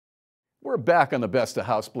We're back on the Best of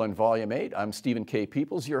House Blend Volume 8. I'm Stephen K.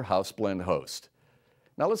 Peeples, your House Blend host.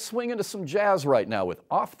 Now let's swing into some jazz right now with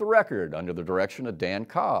Off the Record under the direction of Dan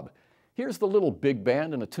Cobb. Here's the little big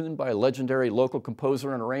band and a tune by legendary local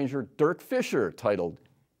composer and arranger Dirk Fischer titled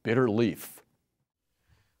Bitter Leaf.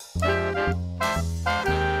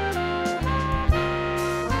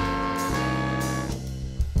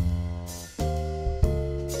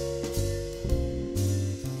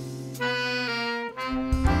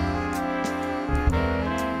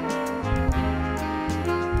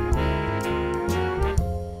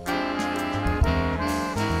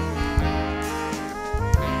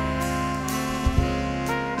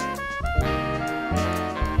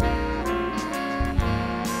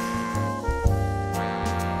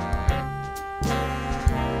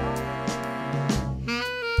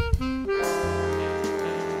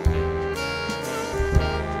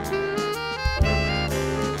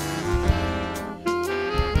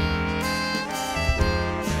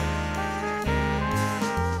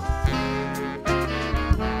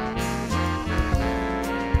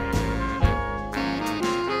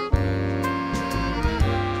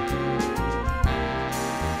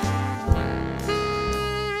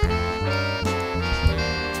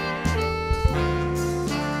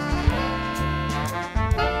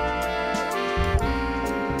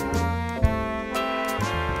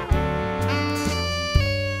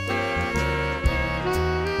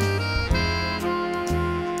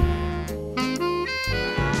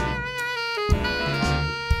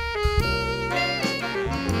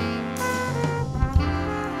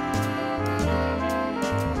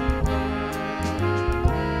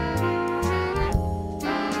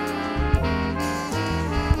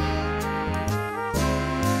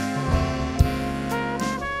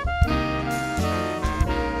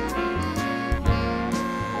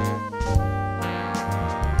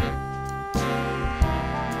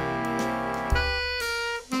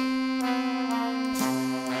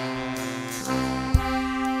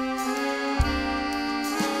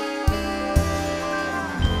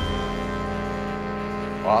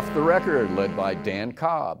 Off the Record, led by Dan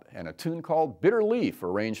Cobb, and a tune called Bitter Leaf,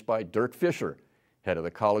 arranged by Dirk Fischer, head of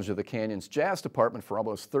the College of the Canyon's jazz department for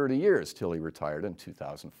almost 30 years till he retired in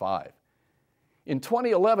 2005. In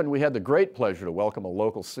 2011, we had the great pleasure to welcome a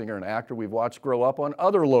local singer and actor we've watched grow up on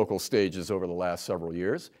other local stages over the last several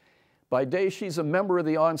years. By day, she's a member of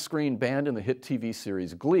the on-screen band in the hit TV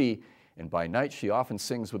series Glee, and by night, she often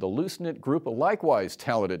sings with a loose-knit group of likewise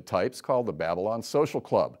talented types called the Babylon Social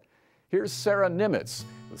Club. Here's Sara Niemietz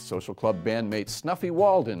with Social Club bandmate Snuffy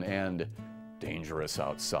Walden and Dangerous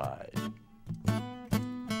Outside.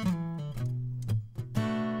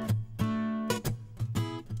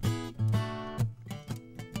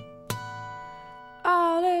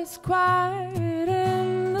 All is quiet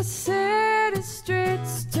in the city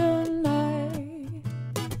streets tonight,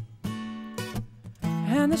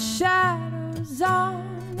 and the shadows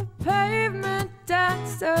on the pavement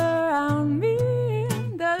dance around me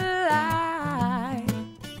in the light.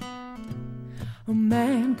 A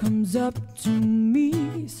man comes up to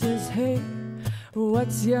me, says, "Hey,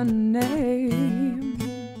 what's your name?"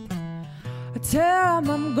 I tell him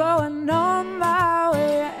I'm going on my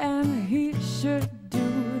way and he should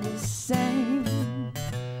do the same.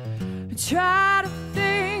 I try to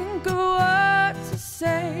think of what to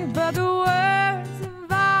say, but the words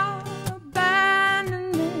have all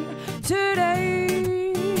abandoned me today.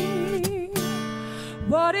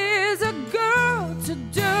 What is a girl to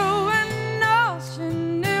do when all she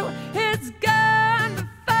knew is gone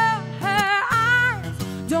before her eyes?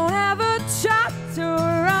 Don't ever try to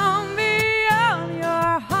run me on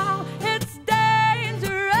your home. It's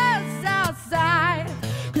dangerous outside.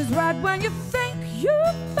 'Cause right when you think you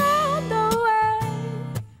found a way,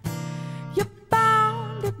 you're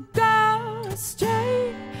bound to go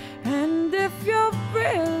astray. And if you're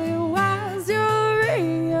really wise, you'll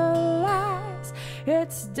realize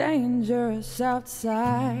it's dangerous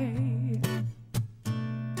outside.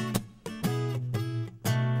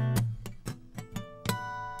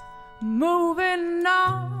 Moving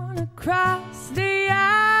on across the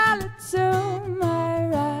alley to my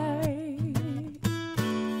right,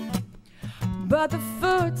 but the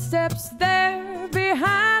footsteps there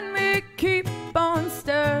behind me keep on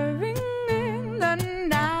stirring in the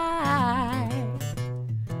night.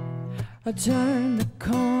 I turn the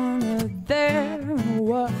corner there,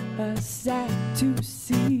 what a sight to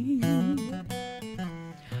see.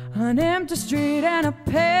 An empty street and a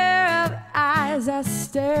pair of eyes are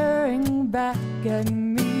staring back at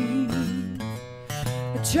me.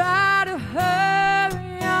 I try to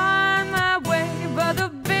hurry on my way, but the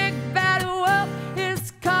big bad wolf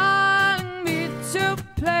is calling me to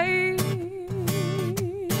play.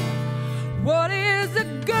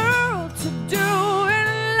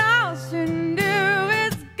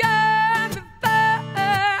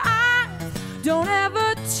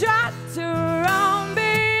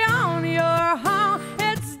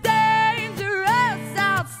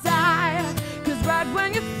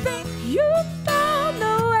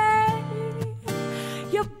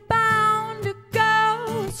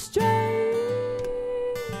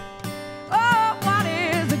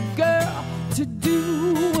 to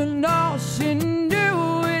do, and all she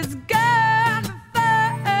knew is gun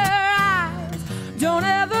before her eyes. Don't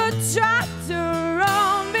ever try to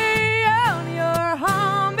roll me on your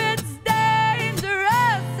home. It's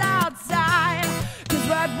dangerous outside. 'Cause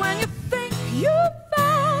right when you think you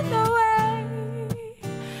found a way,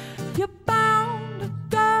 you're bound to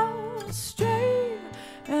go astray.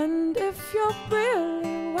 And if you're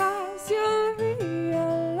really wise, you'll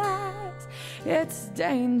realize it's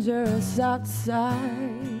dangerous outside.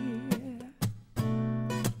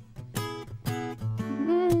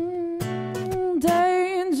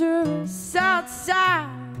 Dangerous outside.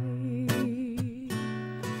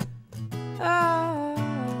 Oh,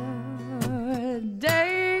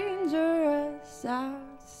 dangerous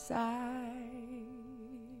outside.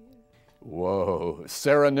 Whoa,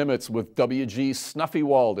 Sara Niemietz with WG Snuffy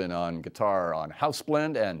Walden on guitar on House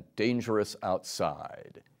Blend and Dangerous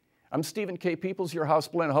Outside. I'm Stephen K. Peeples, your House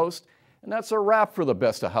Blend host, and that's a wrap for the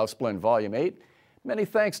Best of House Blend Volume 8. Many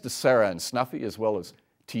thanks to Sara and Snuffy, as well as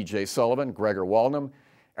T.J. Sullivan, Gregor Walden,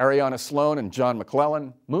 Ariana Sloan and John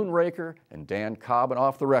McClellan, Moonraker, and Dan Cobb and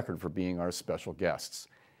Off the Record for being our special guests.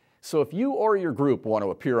 So if you or your group want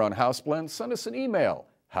to appear on House Blend, send us an email,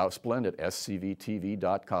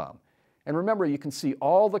 houseblend@scvtv.com. And remember, you can see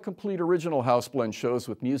all the complete original House Blend shows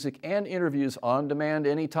with music and interviews on demand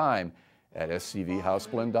anytime at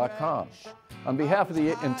scvhouseblend.com. On behalf of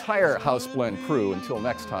the entire House Blend crew, until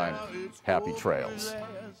next time, happy trails.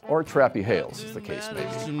 Or trappy hails, as the case may be.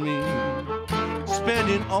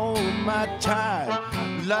 Spending all my time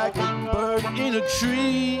like a bird in a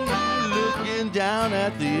tree, looking down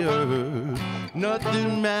at the earth.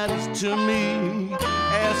 Nothing matters to me.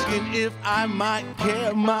 Asking if I might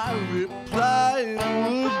care, my reply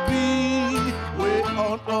would be way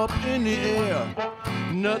on up in the air.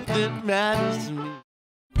 Nothing matters to me.